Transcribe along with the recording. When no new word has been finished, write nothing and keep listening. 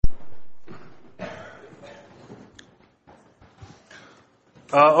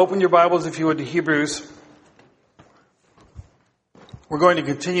Open your Bibles, if you would, to Hebrews. We're going to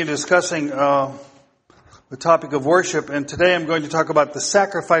continue discussing the topic of worship, and today I'm going to talk about the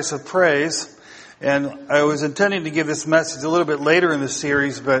sacrifice of praise. And I was intending to give this message a little bit later in the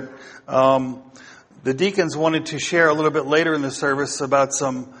series, but the deacons wanted to share a little bit later in the service about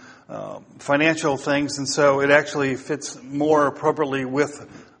some financial things, and so it actually fits more appropriately with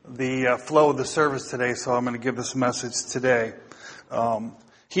the flow of the service today, so I'm going to give this message today.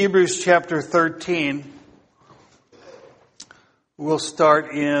 Hebrews chapter 13. We'll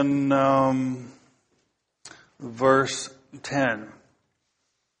start in verse 10. It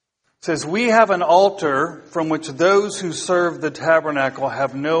says, "We have an altar from which those who serve the tabernacle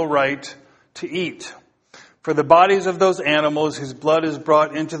have no right to eat. For the bodies of those animals whose blood is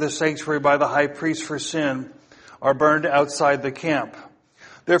brought into the sanctuary by the high priest for sin are burned outside the camp.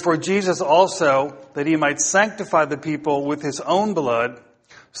 Therefore Jesus also, that he might sanctify the people with his own blood,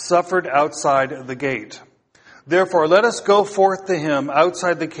 suffered outside the gate. Therefore let us go forth to him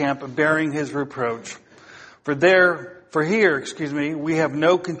outside the camp, bearing his reproach. For here, we have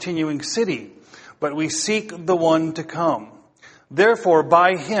no continuing city, but we seek the one to come. Therefore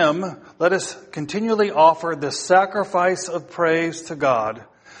by him let us continually offer the sacrifice of praise to God,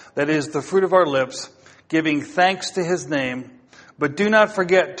 that is the fruit of our lips, giving thanks to his name. But do not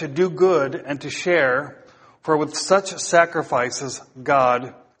forget to do good and to share, for with such sacrifices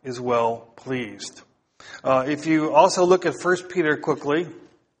God is well pleased." If you also look at 1 Peter quickly,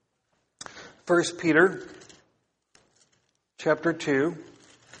 1 Peter chapter 2.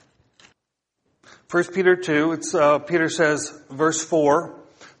 1 Peter 2, Peter says, verse 4,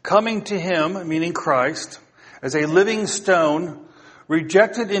 "Coming to him," meaning Christ, "as a living stone,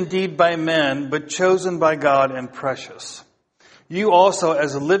 rejected indeed by men, but chosen by God and precious. You also,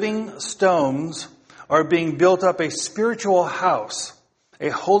 as living stones, are being built up a spiritual house, a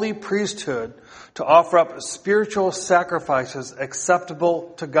holy priesthood, to offer up spiritual sacrifices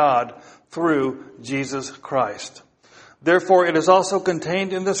acceptable to God through Jesus Christ. Therefore it is also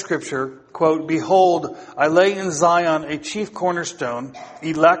contained in the scripture, quote, 'Behold, I lay in Zion a chief cornerstone,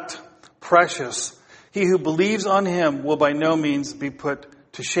 elect, precious. He who believes on him will by no means be put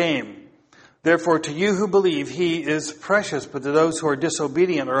to shame. Therefore to you who believe, he is precious, but to those who are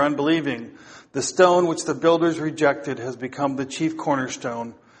disobedient or unbelieving, the stone which the builders rejected has become the chief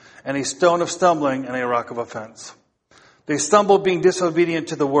cornerstone, and a stone of stumbling and a rock of offense. They stumbled being disobedient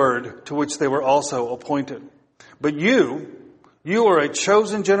to the word, to which they were also appointed. But you are a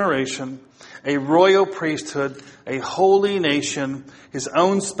chosen generation, a royal priesthood, a holy nation, his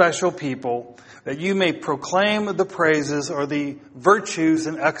own special people, that you may proclaim the praises or the virtues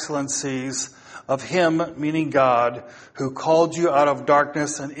and excellencies of him," meaning God, "who called you out of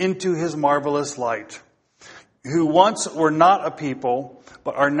darkness and into his marvelous light, who once were not a people,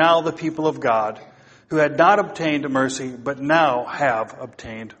 but are now the people of God, who had not obtained mercy, but now have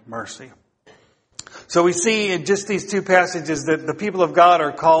obtained mercy." So we see in just these two passages that the people of God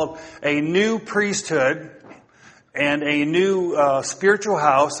are called a new priesthood and a new spiritual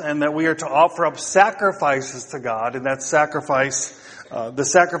house, and that we are to offer up sacrifices to God, and that sacrifice, the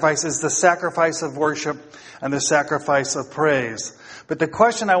sacrifice is the sacrifice of worship and the sacrifice of praise. But the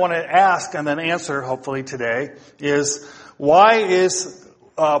question I want to ask and then answer, hopefully today, is why is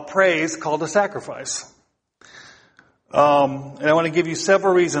praise called a sacrifice? And I want to give you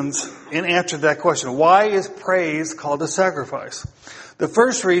several reasons in answer to that question. Why is praise called a sacrifice? The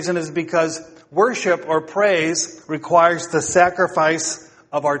first reason is because worship or praise requires the sacrifice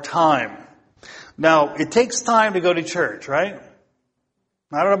of our time. Now, it takes time to go to church, right?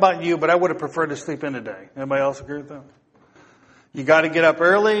 I don't know about you, but I would have preferred to sleep in today. Anybody else agree with that? You got to get up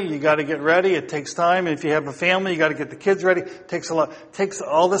early. You got to get ready. It takes time. If you have a family, you got to get the kids ready. It takes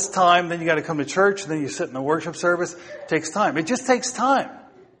all this time. Then you got to come to church. Then you sit in the worship service. It takes time. It just takes time.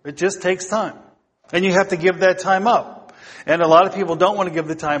 It just takes time. And you have to give that time up. And a lot of people don't want to give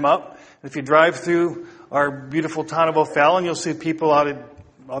the time up. If you drive through our beautiful town of O'Fallon, you'll see people out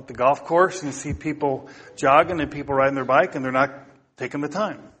the golf course, and you see people jogging and people riding their bike, and they're not taking the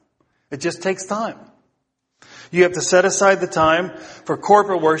time. It just takes time. You have to set aside the time for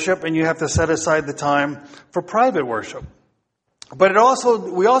corporate worship, and you have to set aside the time for private worship. But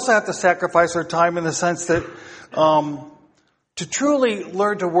we also have to sacrifice our time in the sense that to truly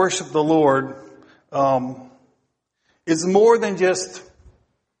learn to worship the Lord is more than just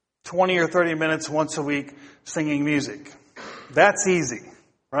 20 or 30 minutes once a week singing music. That's easy,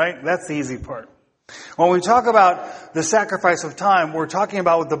 right? That's the easy part. When we talk about the sacrifice of time, we're talking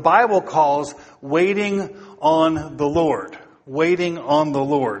about what the Bible calls waiting on the Lord. Waiting on the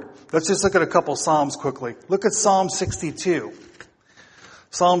Lord. Let's just look at a couple Psalms quickly. Look at Psalm 62.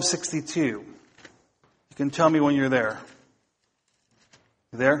 Psalm 62. You can tell me when you're there.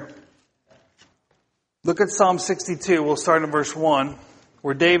 You there? Look at Psalm 62. We'll start in verse 1,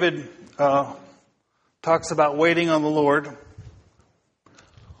 where David talks about waiting on the Lord.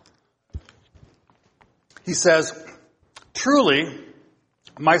 He says, "Truly,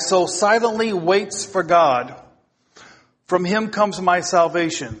 my soul silently waits for God. From him comes my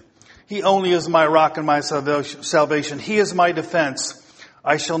salvation. He only is my rock and my salvation. He is my defense.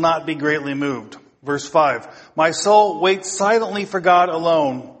 I shall not be greatly moved." Verse 5, "My soul waits silently for God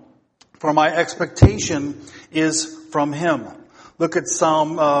alone, for my expectation is from him." Look at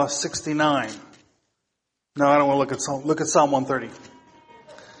Psalm 69. No, I don't want to look at Psalm 130.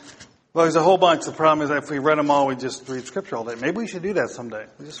 Well, there's a whole bunch. The problem is that if we read them all, we just read Scripture all day. Maybe we should do that someday.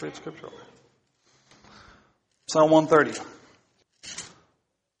 We just read Scripture all day. Psalm 130.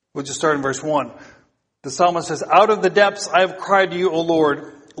 We'll just start in verse 1. The psalmist says, "Out of the depths I have cried to you, O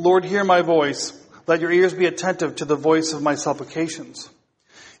Lord. Lord, hear my voice. Let your ears be attentive to the voice of my supplications.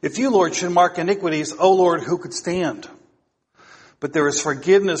 If you, Lord, should mark iniquities, O Lord, who could stand? But there is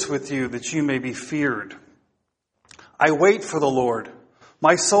forgiveness with you, that you may be feared. I wait for the Lord.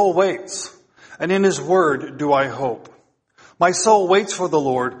 My soul waits, and in his word do I hope. My soul waits for the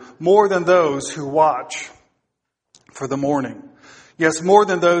Lord more than those who watch for the morning. Yes, more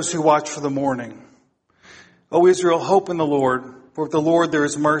than those who watch for the morning. O Israel, hope in the Lord, for with the Lord there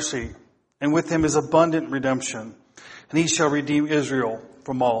is mercy, and with him is abundant redemption, and he shall redeem Israel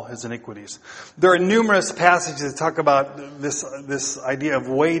from all his iniquities." There are numerous passages that talk about this idea of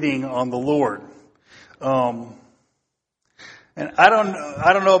waiting on the Lord. And I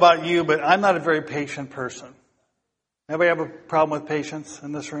don't know about you, but I'm not a very patient person. Anybody have a problem with patience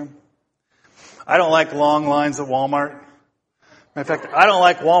in this room? I don't like long lines at Walmart. In fact, I don't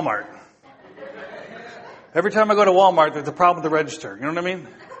like Walmart. Every time I go to Walmart, there's a problem with the register. You know what I mean?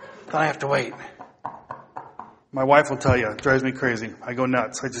 Then I have to wait. My wife will tell you, it drives me crazy. I go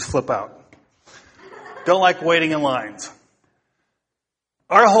nuts. I just flip out. Don't like waiting in lines.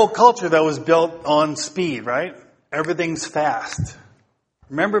 Our whole culture, though, is built on speed, right? Everything's fast.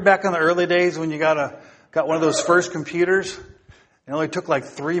 Remember back in the early days when you got one of those first computers? It only took like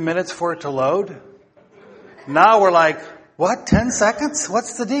 3 minutes for it to load. Now we're like, what, 10 seconds?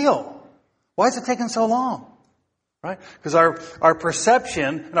 What's the deal? Why is it taking so long? Right? Because our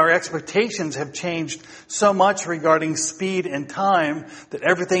perception and our expectations have changed so much regarding speed and time that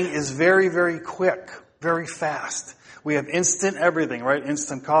everything is very, very quick, very fast. We have instant everything, right?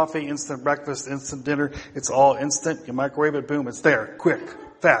 Instant coffee, instant breakfast, instant dinner. It's all instant. You microwave it, boom, it's there. Quick,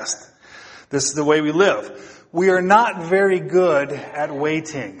 fast. This is the way we live. We are not very good at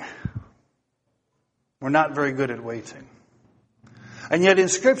waiting. We're not very good at waiting. And yet in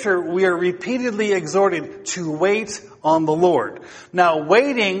Scripture, we are repeatedly exhorted to wait on the Lord. Now,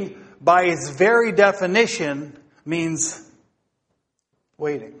 waiting, by its very definition, means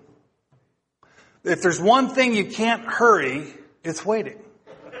waiting. If there's one thing you can't hurry, it's waiting.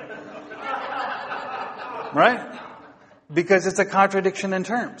 Right? Because it's a contradiction in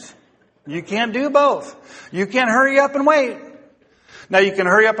terms. You can't do both. You can't hurry up and wait. Now, you can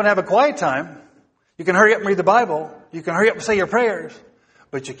hurry up and have a quiet time. You can hurry up and read the Bible. You can hurry up and say your prayers.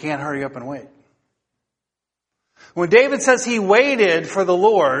 But you can't hurry up and wait. When David says he waited for the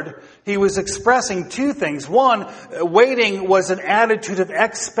Lord, he was expressing two things. One, waiting was an attitude of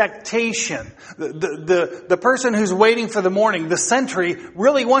expectation. The person who's waiting for the morning, the sentry,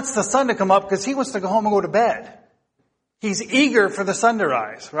 really wants the sun to come up because he wants to go home and go to bed. He's eager for the sun to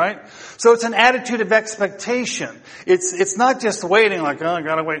rise, right? So it's an attitude of expectation. It's not just waiting like, oh, I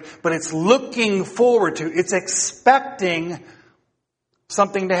gotta wait, but it's looking forward to, it's expecting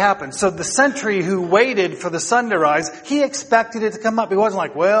something to happen. So the sentry who waited for the sun to rise, he expected it to come up. He wasn't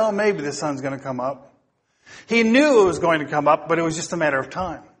like, well, maybe the sun's going to come up. He knew it was going to come up, but it was just a matter of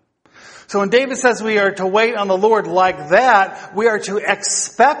time. So when David says we are to wait on the Lord like that, we are to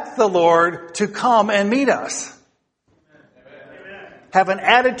expect the Lord to come and meet us. Have an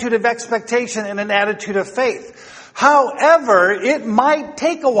attitude of expectation and an attitude of faith. However, it might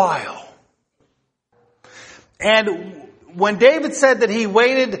take a while. And when David said that he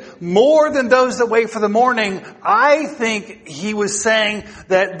waited more than those that wait for the morning, I think he was saying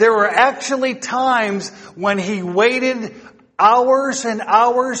that there were actually times when he waited hours and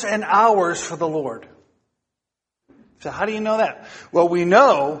hours and hours for the Lord. So how do you know that? Well, we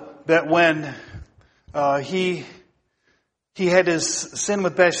know that when he had his sin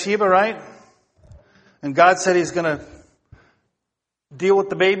with Bathsheba, right? And God said he's going to deal with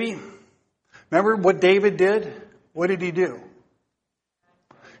the baby. Remember what David did? What did he do?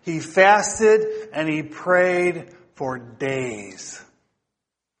 He fasted and he prayed for days.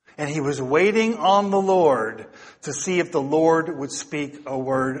 And he was waiting on the Lord to see if the Lord would speak a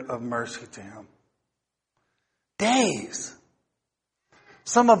word of mercy to him. Days.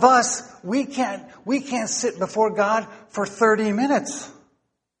 Some of us, we can't sit before God for 30 minutes.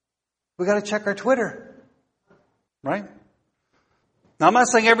 We got to check our Twitter. Right? Now, I'm not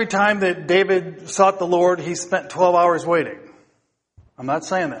saying every time that David sought the Lord, he spent 12 hours waiting. I'm not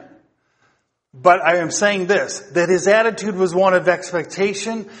saying that. But I am saying this, that his attitude was one of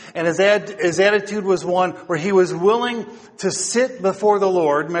expectation, and his attitude was one where he was willing to sit before the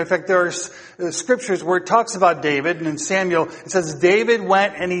Lord. Matter of fact, there are scriptures where it talks about David, and in Samuel, it says, David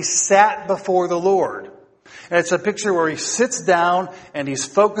went and he sat before the Lord. And it's a picture where he sits down, and he's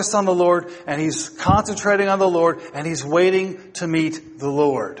focused on the Lord, and he's concentrating on the Lord, and he's waiting to meet the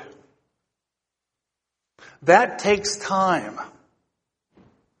Lord. That takes time.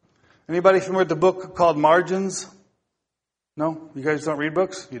 Anybody familiar with the book called Margins? No? You guys don't read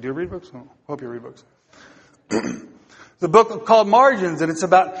books? You do read books? No. Hope you read books. The book called Margins, and it's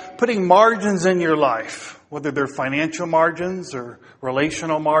about putting margins in your life, whether they're financial margins or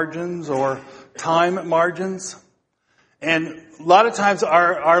relational margins or time margins. And a lot of times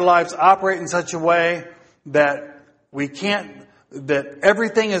our lives operate in such a way that that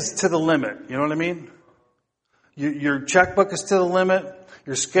everything is to the limit. You know what I mean? Your checkbook is to the limit.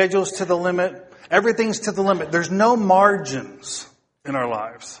 Your schedule's to the limit. Everything's to the limit. There's no margins in our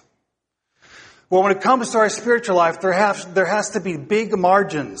lives. Well, when it comes to our spiritual life, there has to be big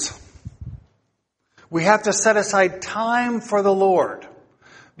margins. We have to set aside time for the Lord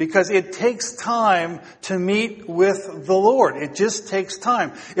because it takes time to meet with the Lord. It just takes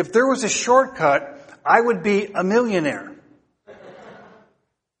time. If there was a shortcut, I would be a millionaire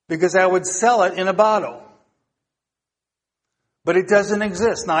because I would sell it in a bottle. But it doesn't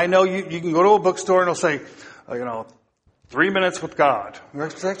exist. Now, I know you can go to a bookstore and it'll say, 3 minutes with God.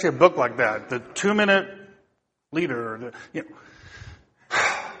 There's actually a book like that. The 2-minute leader.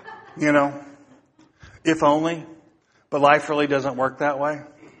 If only. But life really doesn't work that way.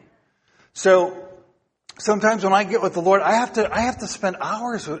 So, sometimes when I get with the Lord, I have to spend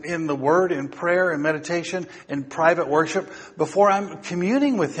hours in the Word, in prayer, in meditation, in private worship before I'm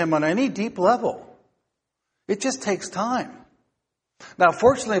communing with Him on any deep level. It just takes time. Now,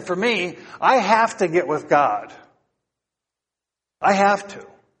 fortunately for me, I have to get with God. I have to.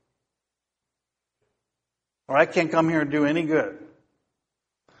 Or I can't come here and do any good.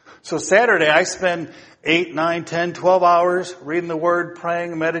 So Saturday, I spend 8, 9, 10, 12 hours reading the Word,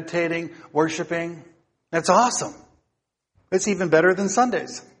 praying, meditating, worshiping. That's awesome. It's even better than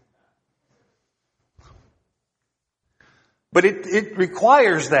Sundays. But it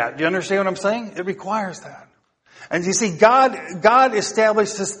requires that. Do you understand what I'm saying? It requires that. And you see, God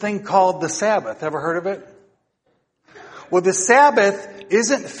established this thing called the Sabbath. Ever heard of it? Well, the Sabbath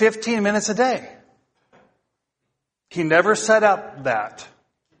isn't 15 minutes a day. He never set up that.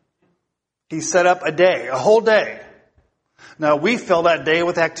 He set up a day, a whole day. Now, we fill that day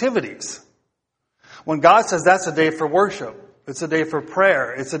with activities. When God says that's a day for worship, it's a day for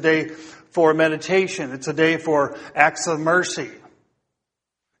prayer, it's a day for meditation, it's a day for acts of mercy.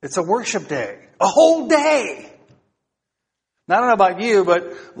 It's a worship day. A whole day. Now, I don't know about you, but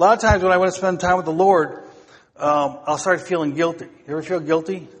a lot of times when I want to spend time with the Lord, I'll start feeling guilty. You ever feel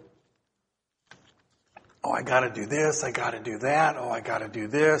guilty? Oh, I got to do this. I got to do that. Oh, I got to do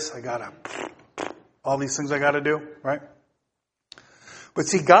this. All these things I got to do, right? But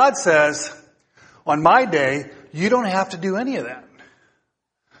see, God says, on my day, you don't have to do any of that.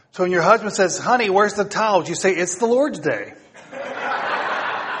 So when your husband says, honey, where's the towels? You say, it's the Lord's day.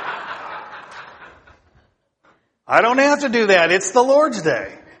 I don't have to do that. It's the Lord's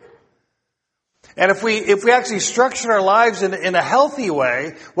day. And if we actually structured our lives in a healthy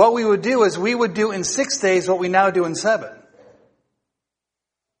way, what we would do is we would do in 6 days what we now do in 7.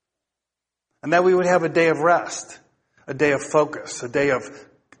 And then we would have a day of rest, a day of focus, a day of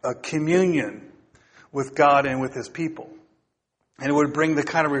communion with God and with His people. And it would bring the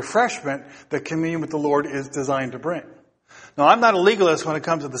kind of refreshment that communion with the Lord is designed to bring. Now, I'm not a legalist when it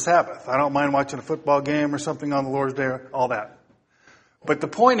comes to the Sabbath. I don't mind watching a football game or something on the Lord's Day, all that. But the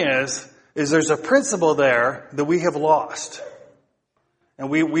point is there's a principle there that we have lost. And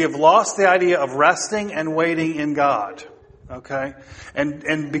we have lost the idea of resting and waiting in God. Okay?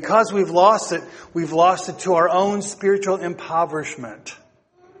 And because we've lost it to our own spiritual impoverishment.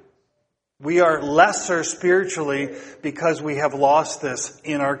 We are lesser spiritually because we have lost this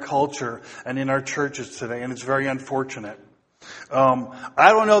in our culture and in our churches today. And it's very unfortunate. I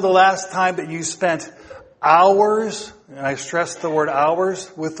don't know the last time that you spent hours, and I stress the word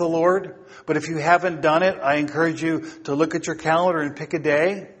hours, with the Lord. But if you haven't done it, I encourage you to look at your calendar and pick a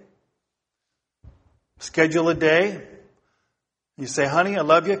day Schedule a day. You say, honey, I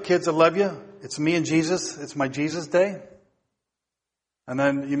love you. Kids, I love you. It's me and Jesus. It's my Jesus day. And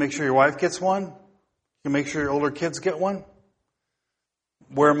then you make sure your wife gets one. You make sure your older kids get one.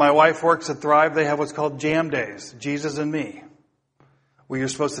 Where my wife works at Thrive, they have what's called jam days. Jesus and me. Where you're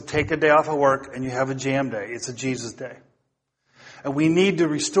supposed to take a day off of work and you have a jam day. It's a Jesus day. And we need to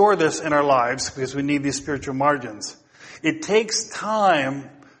restore this in our lives because we need these spiritual margins. It takes time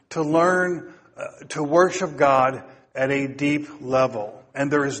to learn to worship God at a deep level.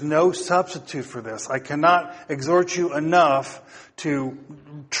 And there is no substitute for this. I cannot exhort you enough to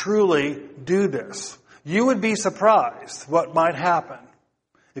truly do this. You would be surprised what might happen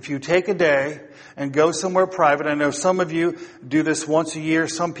if you take a day and go somewhere private. I know some of you do this once a year.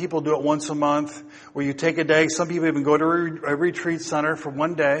 Some people do it once a month, where you take a day. Some people even go to a retreat center for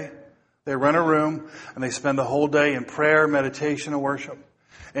one day. They rent a room and they spend the whole day in prayer, meditation, and worship.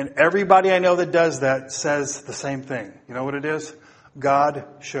 And everybody I know that does that says the same thing. You know what it is? God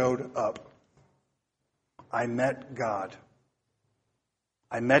showed up. I met God.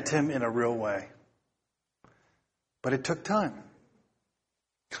 I met Him in a real way. But it took time.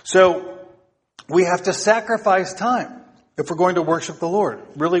 So we have to sacrifice time if we're going to worship the Lord,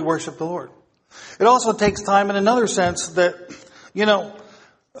 really worship the Lord. It also takes time in another sense that,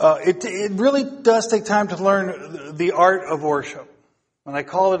 it really does take time to learn the art of worship. When I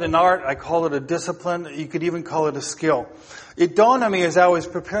call it an art, I call it a discipline. You could even call it a skill. It dawned on me as I was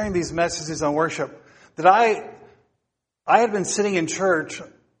preparing these messages on worship that I had been sitting in church,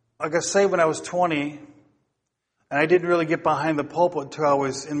 like I say, when I was 20, and I didn't really get behind the pulpit until I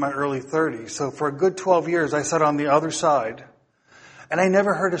was in my early 30s. So for a good 12 years, I sat on the other side, and I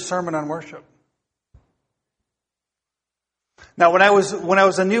never heard a sermon on worship. Now, when I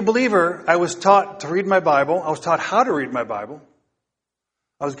was a new believer, I was taught to read my Bible. I was taught how to read my Bible.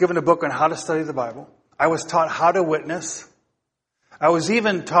 I was given a book on how to study the Bible. I was taught how to witness. I was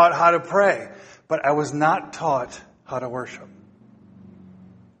even taught how to pray. But I was not taught how to worship.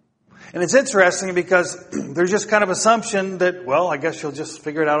 And it's interesting because there's just kind of assumption that, well, I guess you'll just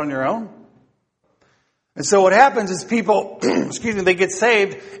figure it out on your own. And so what happens is people, they get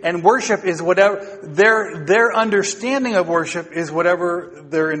saved, and worship is whatever, their understanding of worship is whatever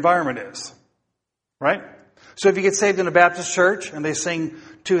their environment is. Right? So if you get saved in a Baptist church and they sing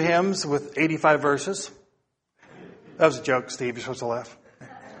 2 hymns with 85 verses, that was a joke, Steve, you're supposed to laugh.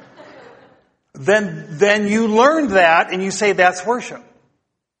 Then you learned that and you say that's worship.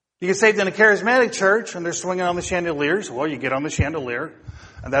 You get saved in a charismatic church and they're swinging on the chandeliers. Well, you get on the chandelier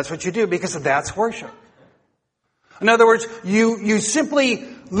and that's what you do because that's worship. In other words, you simply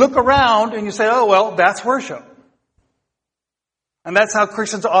look around and you say, oh, well, that's worship. And that's how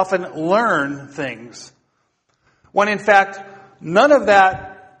Christians often learn things. When in fact, none of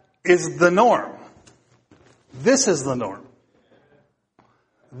that is the norm. This is the norm.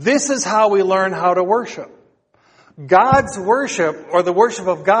 This is how we learn how to worship. God's worship, or the worship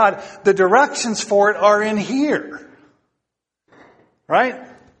of God, the directions for it are in here. Right?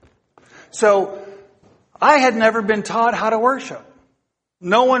 So, I had never been taught how to worship.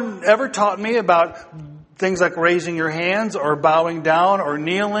 No one ever taught me about things like raising your hands or bowing down or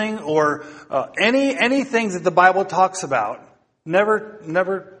kneeling or any things that the Bible talks about.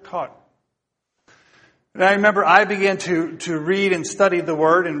 Never taught. And I remember I began to read and study the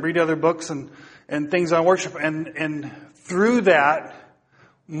Word and read other books and things on worship. And through that,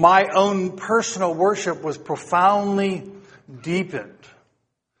 my own personal worship was profoundly deepened.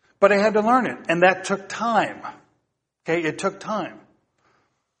 But I had to learn it. And that took time. Okay, it took time.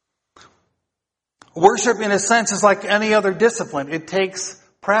 Worship, in a sense, is like any other discipline. It takes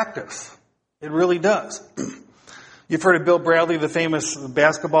practice. It really does. You've heard of Bill Bradley, the famous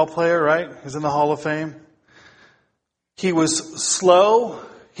basketball player, right? He's in the Hall of Fame. He was slow.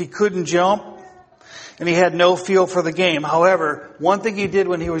 He couldn't jump. And he had no feel for the game. However, one thing he did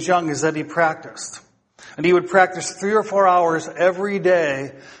when he was young is that he practiced. And he would practice 3 or 4 hours every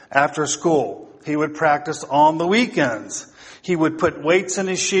day after school. He would practice on the weekends. He would put weights in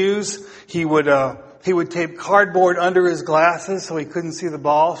his shoes. He would tape cardboard under his glasses so he couldn't see the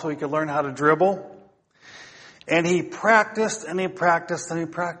ball, so he could learn how to dribble. And he practiced and he practiced and he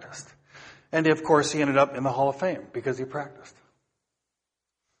practiced. And of course he ended up in the Hall of Fame because he practiced.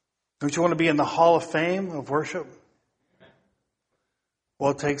 Don't you want to be in the Hall of Fame of worship?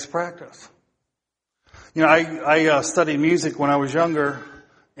 Well, it takes practice. You know, I studied music when I was younger,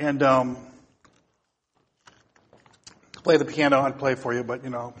 and play the piano. I'd play for you, but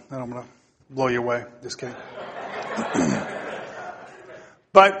then I'm going to blow you away. Just kidding.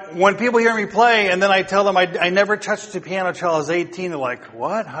 But when people hear me play and then I tell them I never touched the piano until I was 18, they're like,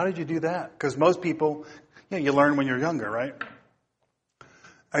 what? How did you do that? Because most people, you learn when you're younger, right?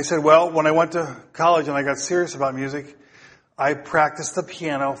 I said, well, when I went to college and I got serious about music, I practiced the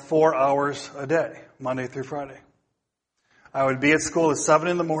piano 4 hours a day, Monday through Friday. I would be at school at 7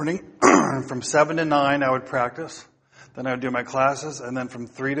 in the morning. From 7 to 9, I would practice. Then I would do my classes. And then from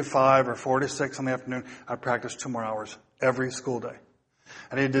 3 to 5 or 4 to 6 in the afternoon, I'd practice 2 more hours every school day.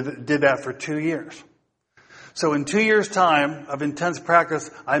 And I did that for 2 years. So in 2 years' time of intense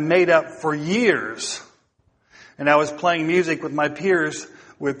practice, I made up for years. And I was playing music with my peers,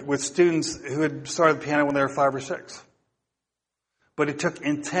 with students who had started the piano when they were 5 or 6. But it took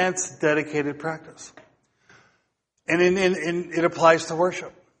intense, dedicated practice. And it applies to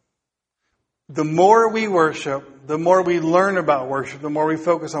worship. The more we worship, the more we learn about worship, the more we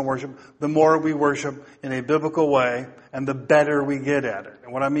focus on worship, the more we worship in a biblical way, and the better we get at it.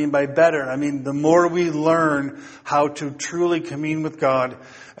 And what I mean by better, I mean the more we learn how to truly commune with God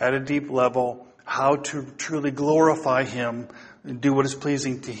at a deep level, how to truly glorify Him and do what is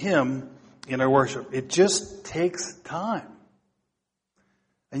pleasing to Him in our worship. It just takes time.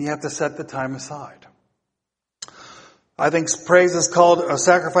 And you have to set the time aside. I think praise is called a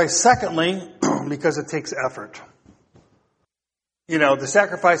sacrifice, secondly, because it takes effort. The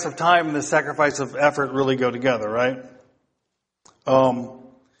sacrifice of time and the sacrifice of effort really go together, right?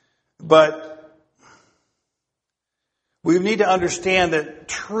 But we need to understand that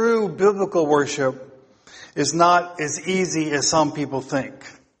true biblical worship is not as easy as some people think.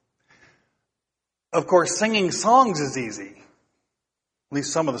 Of course, singing songs is easy. At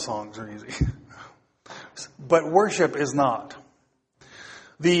least some of the songs are easy. But worship is not.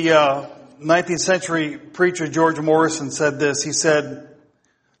 The 19th century preacher George Morrison said this. He said,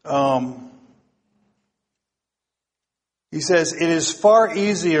 it is far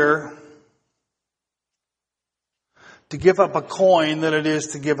easier to give up a coin than it is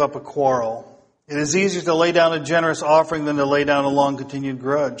to give up a quarrel. It is easier to lay down a generous offering than to lay down a long continued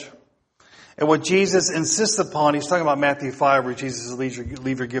grudge. And what Jesus insists upon, he's talking about Matthew 5, where Jesus says,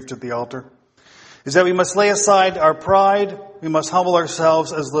 leave your gift at the altar, is that we must lay aside our pride. We must humble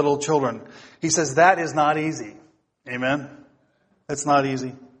ourselves as little children. He says that is not easy. Amen? That's not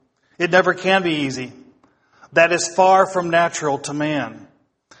easy. It never can be easy. That is far from natural to man.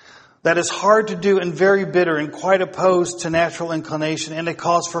 That is hard to do and very bitter and quite opposed to natural inclination, and it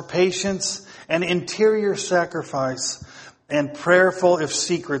calls for patience and interior sacrifice and prayerful, if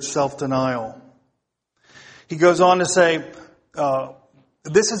secret, self-denial. He goes on to say,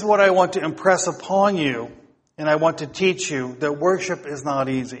 this is what I want to impress upon you, and I want to teach you that worship is not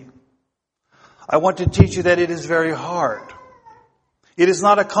easy. I want to teach you that it is very hard. It is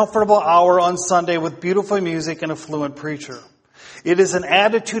not a comfortable hour on Sunday with beautiful music and a fluent preacher. It is an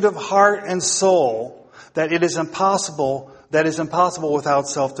attitude of heart and soul that is impossible without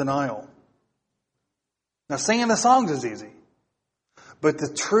self-denial. Now, singing the songs is easy, but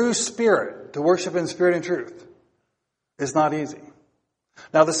the true spirit, to worship in spirit and truth, is not easy.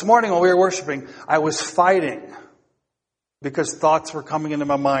 Now, this morning when we were worshiping, I was fighting because thoughts were coming into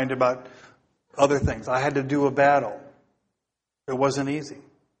my mind about other things. I had to do a battle. It wasn't easy.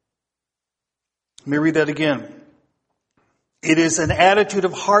 Let me read that again. It is an attitude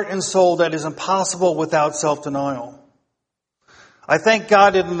of heart and soul that is impossible without self-denial. I thank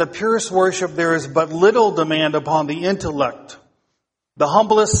God that in the purest worship there is but little demand upon the intellect. The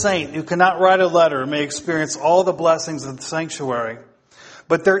humblest saint who cannot write a letter may experience all the blessings of the sanctuary.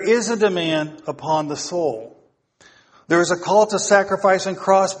 But there is a demand upon the soul. There is a call to sacrifice and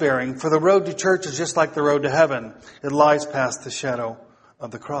cross-bearing, for the road to church is just like the road to heaven. It lies past the shadow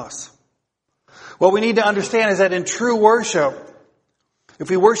of the cross. What we need to understand is that in true worship, if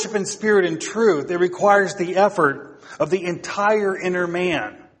we worship in spirit and truth, it requires the effort of the entire inner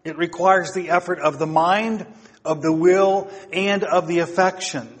man. It requires the effort of the mind, of the will, and of the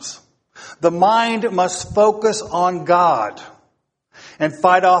affections. The mind must focus on God and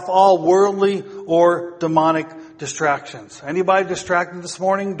fight off all worldly or demonic distractions. Anybody distracted this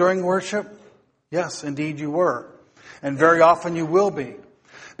morning during worship? Yes, indeed you were. And very often you will be.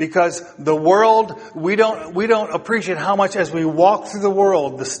 Because the world, we don't appreciate how much as we walk through the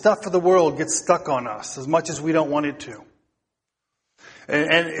world, the stuff of the world gets stuck on us as much as we don't want it to.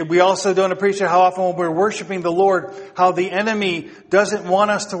 And we also don't appreciate how often when we're worshiping the Lord, how the enemy doesn't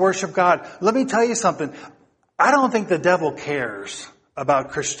want us to worship God. Let me tell you something. I don't think the devil cares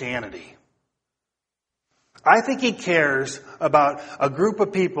about Christianity. I think he cares about a group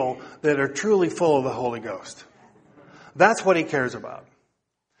of people that are truly full of the Holy Ghost. That's what he cares about.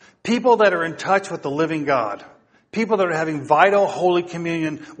 People that are in touch with the living God. People that are having vital Holy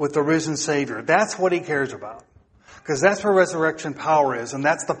Communion with the risen Savior. That's what He cares about. Because that's where resurrection power is, and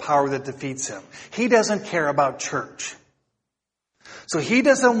that's the power that defeats Him. He doesn't care about church. So He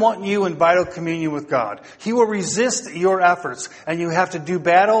doesn't want you in vital communion with God. He will resist your efforts, and you have to do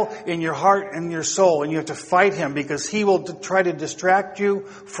battle in your heart and your soul, and you have to fight Him because He will try to distract you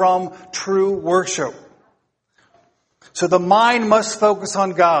from true worship. So the mind must focus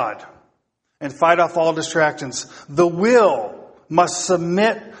on God and fight off all distractions. The will must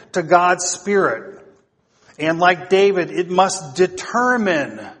submit to God's Spirit. And like David, it must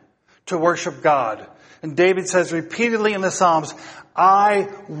determine to worship God. And David says repeatedly in the Psalms, I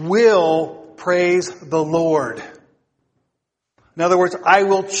will praise the Lord. In other words, I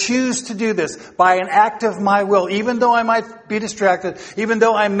will choose to do this by an act of my will. Even though I might be distracted, even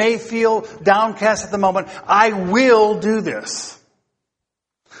though I may feel downcast at the moment, I will do this.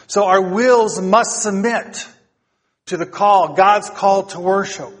 So our wills must submit to the call, God's call to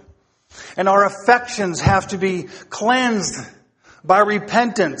worship. And our affections have to be cleansed by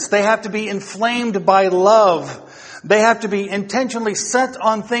repentance. They have to be inflamed by love. They have to be intentionally set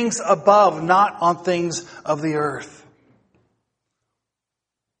on things above, not on things of the earth.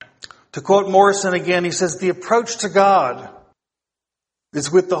 To quote Morrison again, he says, the approach to God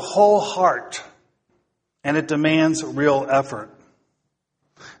is with the whole heart, and it demands real effort.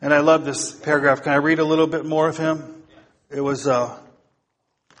 And I love this paragraph. Can I read a little bit more of him? It was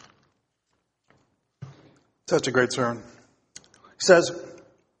such a great sermon. He says,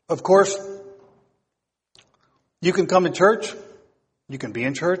 of course, you can come to church, you can be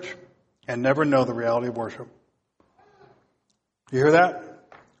in church, and never know the reality of worship. You hear that?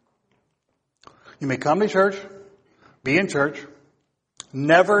 You may come to church, be in church,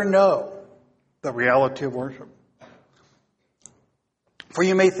 never know the reality of worship. For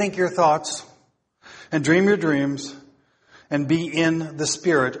you may think your thoughts and dream your dreams and be in the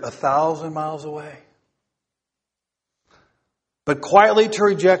Spirit 1,000 miles away. But quietly to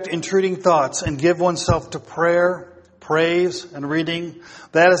reject intruding thoughts and give oneself to prayer, praise, and reading,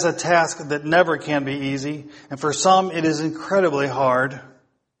 that is a task that never can be easy, and for some it is incredibly hard.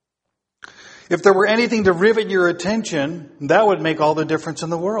 If there were anything to rivet your attention, that would make all the difference in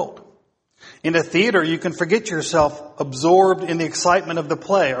the world. In a theater, you can forget yourself absorbed in the excitement of the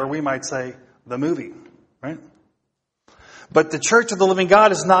play, or we might say, the movie, right? But the Church of the Living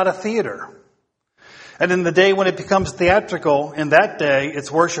God is not a theater. And in the day when it becomes theatrical, in that day, its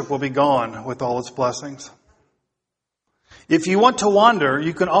worship will be gone with all its blessings. If you want to wander,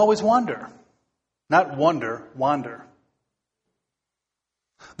 you can always wander. Not wonder, wander.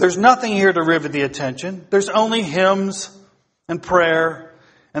 There's nothing here to rivet the attention. There's only hymns and prayer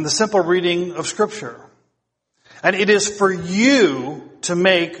and the simple reading of Scripture. And it is for you to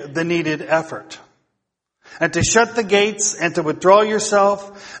make the needed effort. And to shut the gates and to withdraw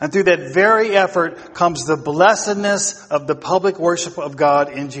yourself. And through that very effort comes the blessedness of the public worship of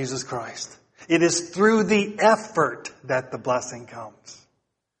God in Jesus Christ. It is through the effort that the blessing comes.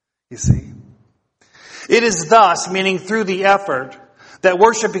 You see? It is thus, meaning through the effort, that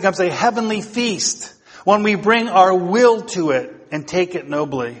worship becomes a heavenly feast when we bring our will to it and take it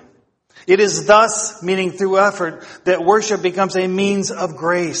nobly. It is thus, meaning through effort, that worship becomes a means of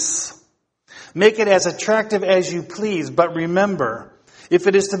grace. Make it as attractive as you please, but remember, if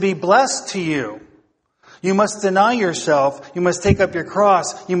it is to be blessed to you, you must deny yourself, you must take up your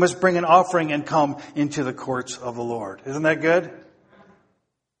cross, you must bring an offering and come into the courts of the Lord. Isn't that good?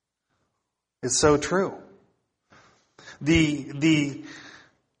 It's so true. The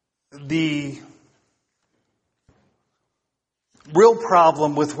real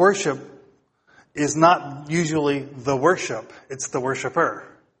problem with worship is not usually the worship, it's the worshiper.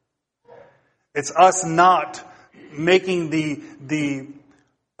 It's us not making the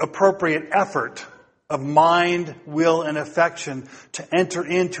appropriate effort of mind, will, and affection to enter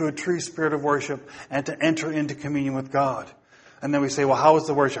into a true spirit of worship and to enter into communion with God. And then we say, well, how was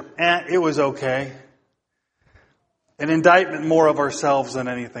the worship? It was okay. An indictment more of ourselves than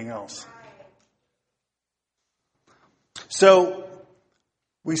anything else. So,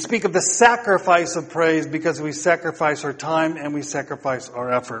 we speak of the sacrifice of praise because we sacrifice our time and we sacrifice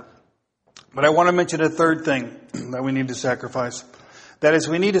our effort. But I want to mention a third thing that we need to sacrifice. That is,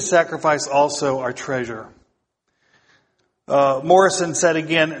 we need to sacrifice also our treasure. Morrison said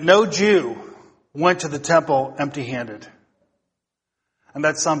again, no Jew went to the temple empty-handed. And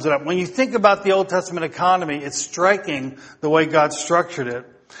that sums it up. When you think about the Old Testament economy, it's striking the way God structured it.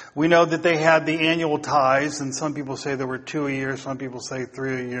 We know that they had the annual tithes, and some people say there were 2 a year, some people say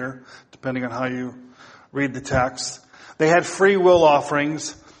 3 a year, depending on how you read the text. They had free will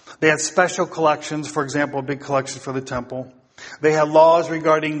offerings. They had special collections, for example, a big collection for the temple. They had laws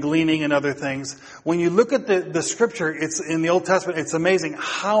regarding gleaning and other things. When you look at the scripture, it's in the Old Testament, it's amazing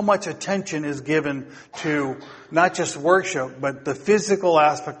how much attention is given to not just worship, but the physical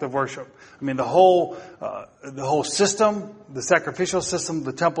aspect of worship. I mean, the whole system, the sacrificial system,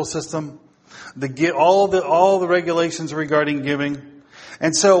 the temple system, all the regulations regarding giving.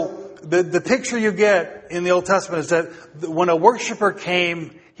 And so the picture you get in the Old Testament is that when a worshiper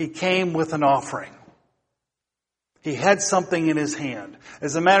came, he came with an offering. He had something in his hand.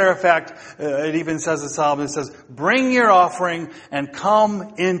 As a matter of fact, it even says in Solomon, it says, bring your offering and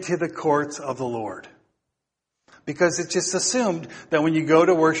come into the courts of the Lord. Because it's just assumed that when you go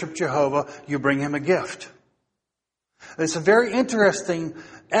to worship Jehovah, you bring him a gift. It's a very interesting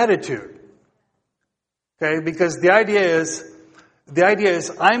attitude. Okay, because the idea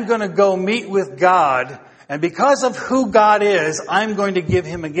is I'm going to go meet with God, and because of who God is, I'm going to give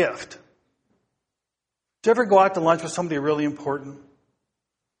him a gift. Did you ever go out to lunch with somebody really important?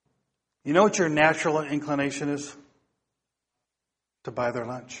 You know what your natural inclination is? To buy their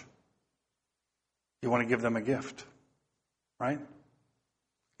lunch. You want to give them a gift, right?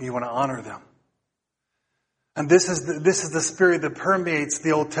 You want to honor them. And this is the spirit that permeates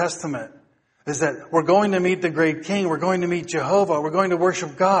the Old Testament, is that we're going to meet the great King, we're going to meet Jehovah, we're going to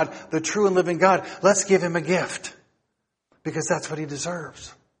worship God, the true and living God. Let's give him a gift, because that's what he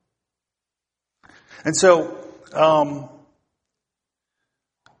deserves. And so,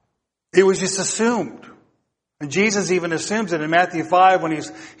 it was just assumed. And Jesus even assumes it in Matthew 5 when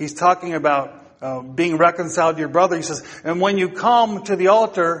he's talking about being reconciled to your brother. He says, and when you come to the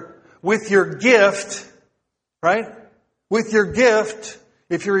altar with your gift, right? With your gift,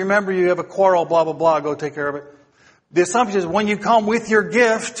 if you remember you have a quarrel, blah, blah, blah, go take care of it. The assumption is when you come with your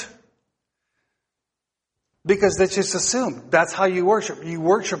gift, because that's just assumed. That's how you worship. You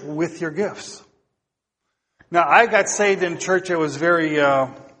worship with your gifts. Now, I got saved in church that was very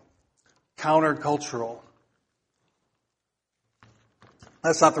countercultural.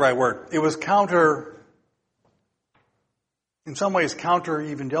 That's not the right word. It was in some ways,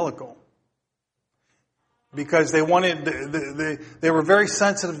 counter-evangelical. Because they wanted, they were very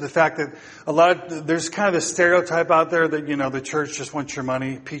sensitive to the fact that there's kind of this stereotype out there that, the church just wants your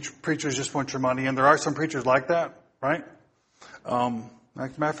money, preachers just want your money, and there are some preachers like that, right?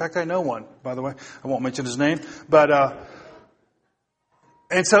 As a matter of fact, I know one, by the way. I won't mention his name. But,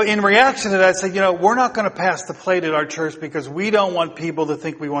 and so in reaction to that, I said, we're not going to pass the plate at our church because we don't want people to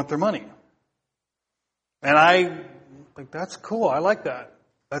think we want their money. And I think, that's cool. I like that.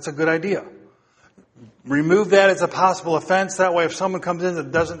 That's a good idea. Remove that as a possible offense. That way, if someone comes in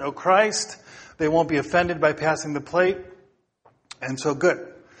that doesn't know Christ, they won't be offended by passing the plate. And so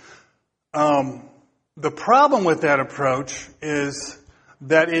good. The problem with that approach is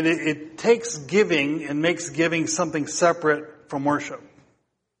that it takes giving and makes giving something separate from worship.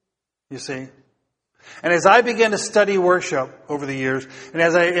 You see? And as I began to study worship over the years, and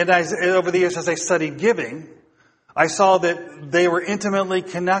as I studied giving, I saw that they were intimately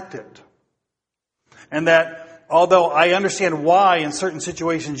connected. And that although I understand why in certain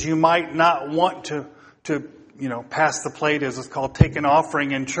situations you might not want to pass the plate, as it's called, take an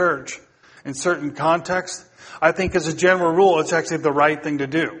offering in church in certain contexts, I think as a general rule, it's actually the right thing to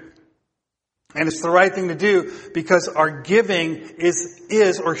do. And it's the right thing to do because our giving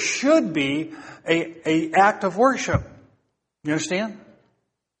is or should be a act of worship. You understand?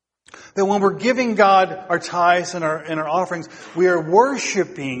 That when we're giving God our tithes and our offerings, we are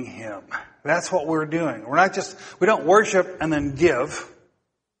worshiping him. That's what we're doing. We don't worship and then give.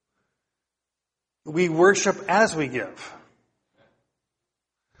 We worship as we give.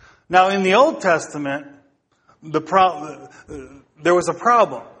 Now, in the Old Testament, there was a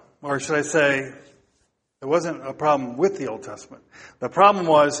problem. Or should I say, there wasn't a problem with the Old Testament. The problem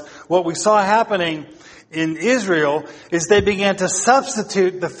was, what we saw happening in Israel is they began to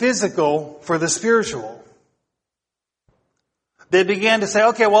substitute the physical for the spiritual. They began to say,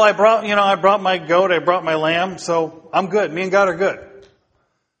 okay, well, I brought my goat, I brought my lamb, so I'm good. Me and God are good.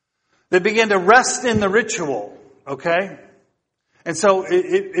 They began to rest in the ritual, okay? And so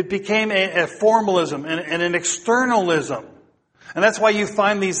it became a formalism and an externalism. And that's why you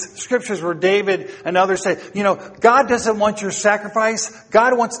find these scriptures where David and others say, God doesn't want your sacrifice.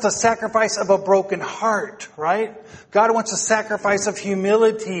 God wants the sacrifice of a broken heart, right? God wants a sacrifice of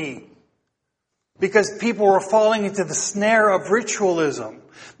humility. Because people were falling into the snare of ritualism.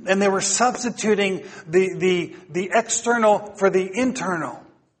 And they were substituting the external for the internal.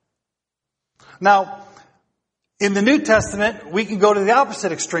 Now, in the New Testament, we can go to the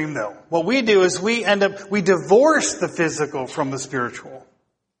opposite extreme though. What we do is we divorce the physical from the spiritual.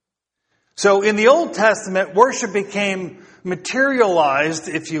 So in the Old Testament, worship became materialized,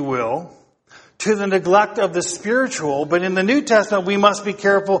 if you will, to the neglect of the spiritual. But in the New Testament, we must be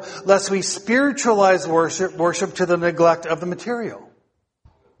careful lest we spiritualize worship to the neglect of the material.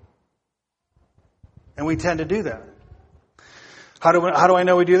 And we tend to do that. How do I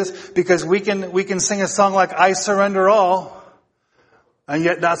know we do this? Because we can sing a song like I Surrender All and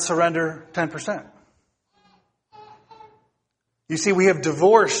yet not surrender 10%. You see, we have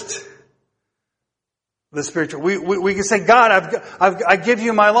divorced the spiritual. We can say, God, I give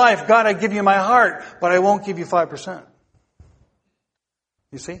you my life. God, I give you my heart, but I won't give you 5%.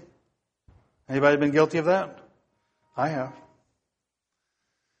 You see? Anybody been guilty of that? I have.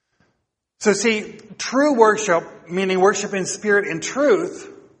 So see, true worship, meaning worship in spirit and truth,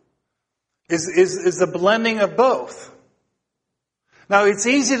 is the blending of both. Now, it's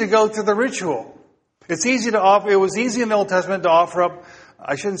easy to go through the ritual. It's easy to offer. It was easy in the Old Testament to offer up.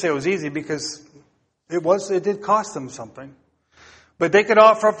 I shouldn't say it was easy because it did cost them something. But they could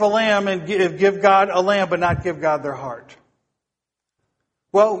offer up a lamb and give God a lamb, but not give God their heart.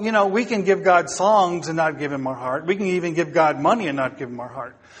 Well, we can give God songs and not give Him our heart. We can even give God money and not give Him our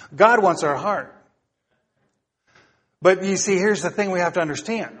heart. God wants our heart. But you see, here's the thing we have to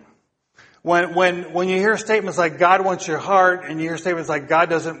understand. When you hear statements like God wants your heart and you hear statements like God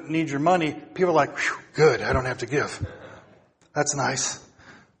doesn't need your money, people are like, "Phew, good, I don't have to give." That's nice.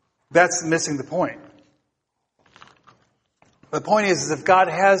 That's missing the point. The point is if God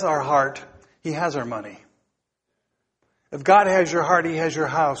has our heart, He has our money. If God has your heart, He has your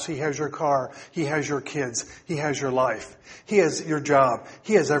house, He has your car, He has your kids, He has your life, He has your job,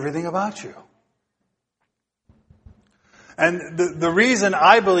 He has everything about you. And the reason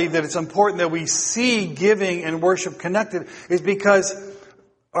I believe that it's important that we see giving and worship connected is because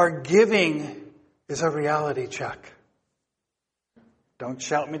our giving is a reality check. Don't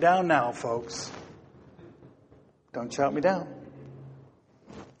shout me down now, folks. Don't shout me down.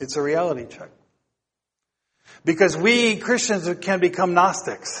 It's a reality check. Because we Christians can become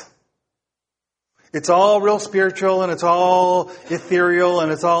Gnostics. It's all real spiritual and it's all ethereal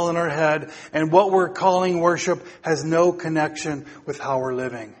and it's all in our head. And what we're calling worship has no connection with how we're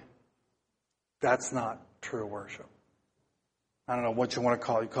living. That's not true worship. I don't know what you want to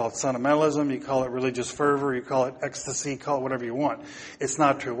call it. You call it sentimentalism, you call it religious fervor, you call it ecstasy, call it whatever you want. It's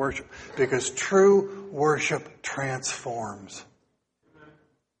not true worship. Because true worship transforms.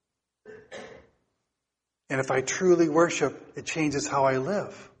 And if I truly worship, it changes how I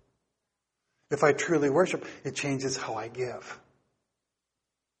live. If I truly worship, it changes how I give.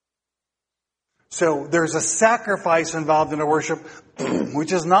 So there's a sacrifice involved in a worship,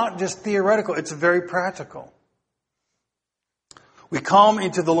 which is not just theoretical, it's very practical. We come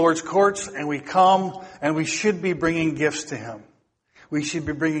into the Lord's courts and we should be bringing gifts to Him. We should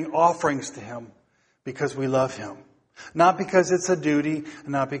be bringing offerings to Him because we love Him. Not because it's a duty,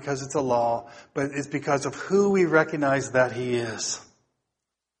 not because it's a law, but it's because of who we recognize that He is.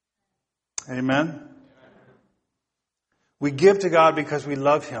 Amen? We give to God because we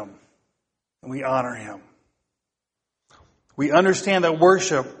love Him and we honor Him. We understand that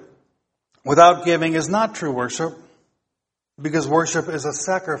worship without giving is not true worship because worship is a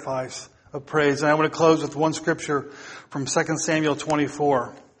sacrifice of praise. And I want to close with one scripture from 2 Samuel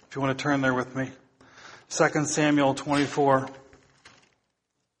 24, if you want to turn there with me. 2 Samuel 24.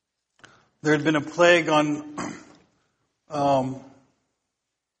 There had been a plague on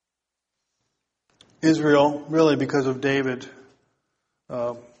Israel, really because of David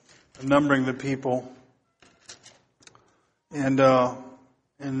numbering the people. And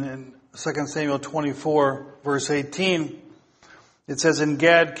in 2 Samuel 24, verse 18, it says, "And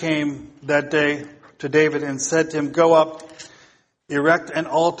Gad came that day to David and said to him, 'Go up, erect an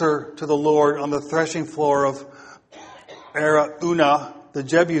altar to the Lord on the threshing floor of Araunah the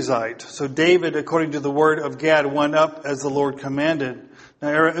Jebusite.' So David, according to the word of Gad, went up as the Lord commanded. Now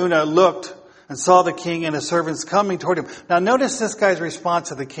Araunah looked and saw the king and his servants coming toward him." Now notice this guy's response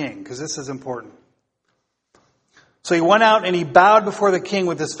to the king, because this is important. "So he went out and he bowed before the king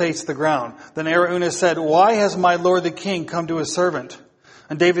with his face to the ground. Then Araunah said, 'Why has my lord the king come to his servant?'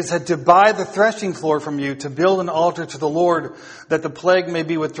 And David said, 'To buy the threshing floor from you, to build an altar to the Lord, that the plague may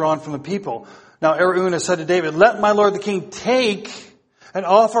be withdrawn from the people.' Now Araunah said to David, 'Let my lord the king take and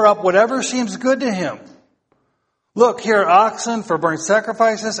offer up whatever seems good to him. Look, here are oxen for burnt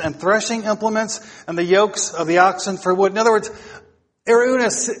sacrifices and threshing implements and the yokes of the oxen for wood.'" In other words, Araunah,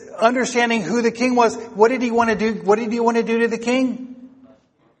 understanding who the king was, what did he want to do? What did he want to do to the king?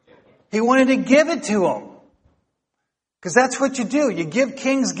 He wanted to give it to him. Because that's what you do. You give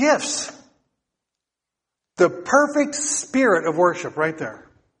kings gifts. The perfect spirit of worship right there.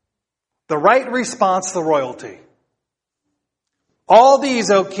 the right response to royalty. All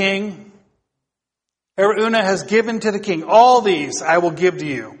these, O king, Araunah has given to the king. All these I will give to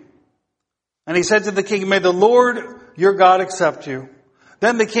you. And he said to the king, may the Lord your God accept you.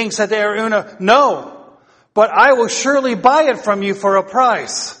 Then the king said to Araunah, no, but I will surely buy it from you for a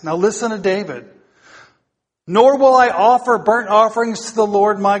price. Now listen to David. Nor will I offer burnt offerings to the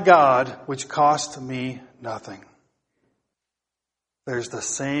Lord my God, which cost me nothing. There's the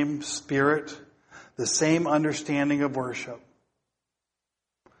same spirit, the same understanding of worship.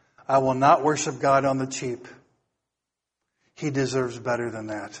 I will not worship God on the cheap. He deserves better than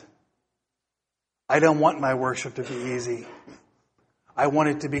that. I don't want my worship to be easy. I want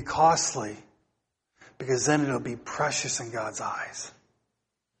it to be costly, because then it'll be precious in God's eyes.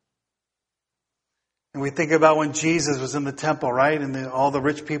 And we think about when Jesus was in the temple, right? And all the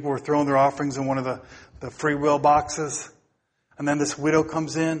rich people were throwing their offerings in one of the free will boxes. And then this widow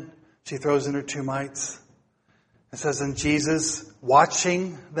comes in. She throws in her 2 mites. It says, and Jesus,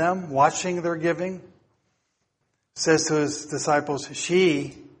 watching their giving, says to his disciples,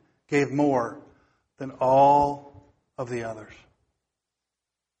 she gave more than all of the others,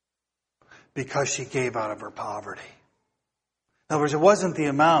 because she gave out of her poverty. In other words, it wasn't the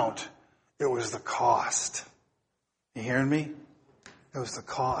amount, it was the cost. You hearing me? It was the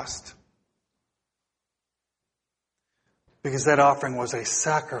cost. Because that offering was a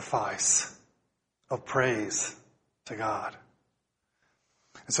sacrifice of praise to God.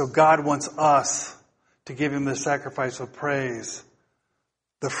 And so God wants us to give him the sacrifice of praise,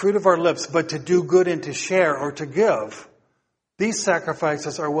 the fruit of our lips, but to do good and to share or to give. These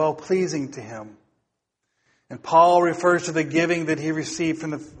sacrifices are well-pleasing to him. And Paul refers to the giving that he received from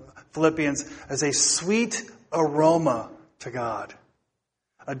the Philippians as a sweet aroma to God.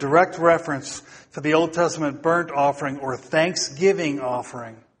 A direct reference to the Old Testament burnt offering or thanksgiving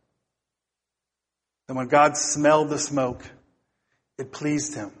offering. And when God smelled the smoke, it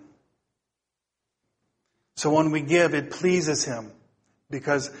pleased him. So when we give, it pleases him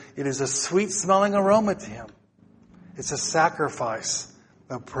because it is a sweet-smelling aroma to him. It's a sacrifice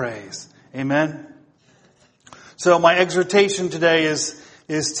of praise. Amen? So my exhortation today is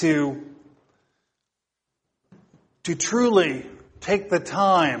to truly take the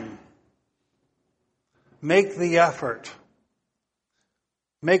time, make the effort,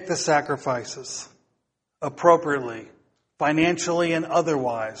 make the sacrifices appropriately, financially and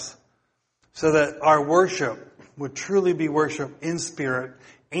otherwise, so that our worship would truly be worship in spirit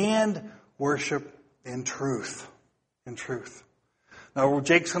and worship in truth. In truth. Now,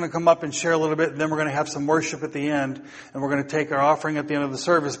 Jake's going to come up and share a little bit, and then we're going to have some worship at the end, and we're going to take our offering at the end of the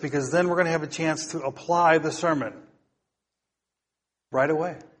service, because then we're going to have a chance to apply the sermon right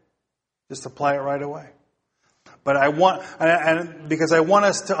away. Just apply it right away. But because I want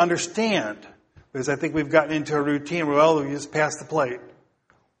us to understand, because I think we've gotten into a routine where, well, we just pass the plate,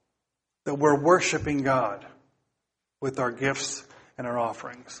 that we're worshiping God with our gifts and our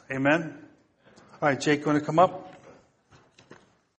offerings. Amen? All right, Jake, you want to come up?